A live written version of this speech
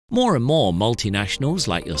More and more multinationals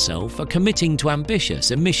like yourself are committing to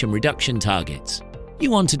ambitious emission reduction targets.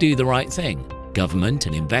 You want to do the right thing. Government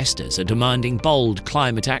and investors are demanding bold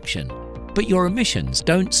climate action. But your emissions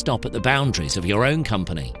don't stop at the boundaries of your own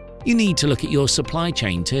company. You need to look at your supply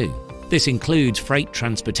chain too. This includes freight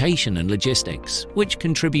transportation and logistics, which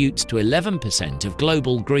contributes to 11% of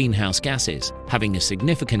global greenhouse gases, having a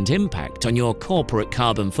significant impact on your corporate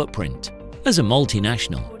carbon footprint. As a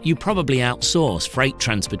multinational, you probably outsource freight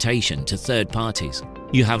transportation to third parties.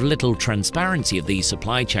 You have little transparency of these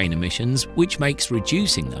supply chain emissions, which makes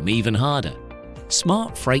reducing them even harder.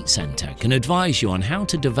 Smart Freight Center can advise you on how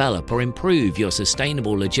to develop or improve your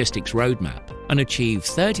sustainable logistics roadmap and achieve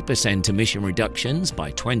 30% emission reductions by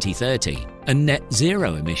 2030 and net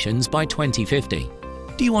zero emissions by 2050.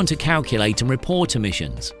 Do you want to calculate and report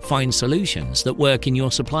emissions, find solutions that work in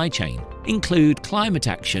your supply chain, include climate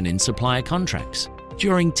action in supplier contracts?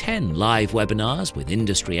 During 10 live webinars with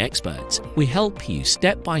industry experts, we help you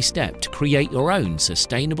step by step to create your own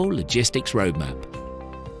sustainable logistics roadmap.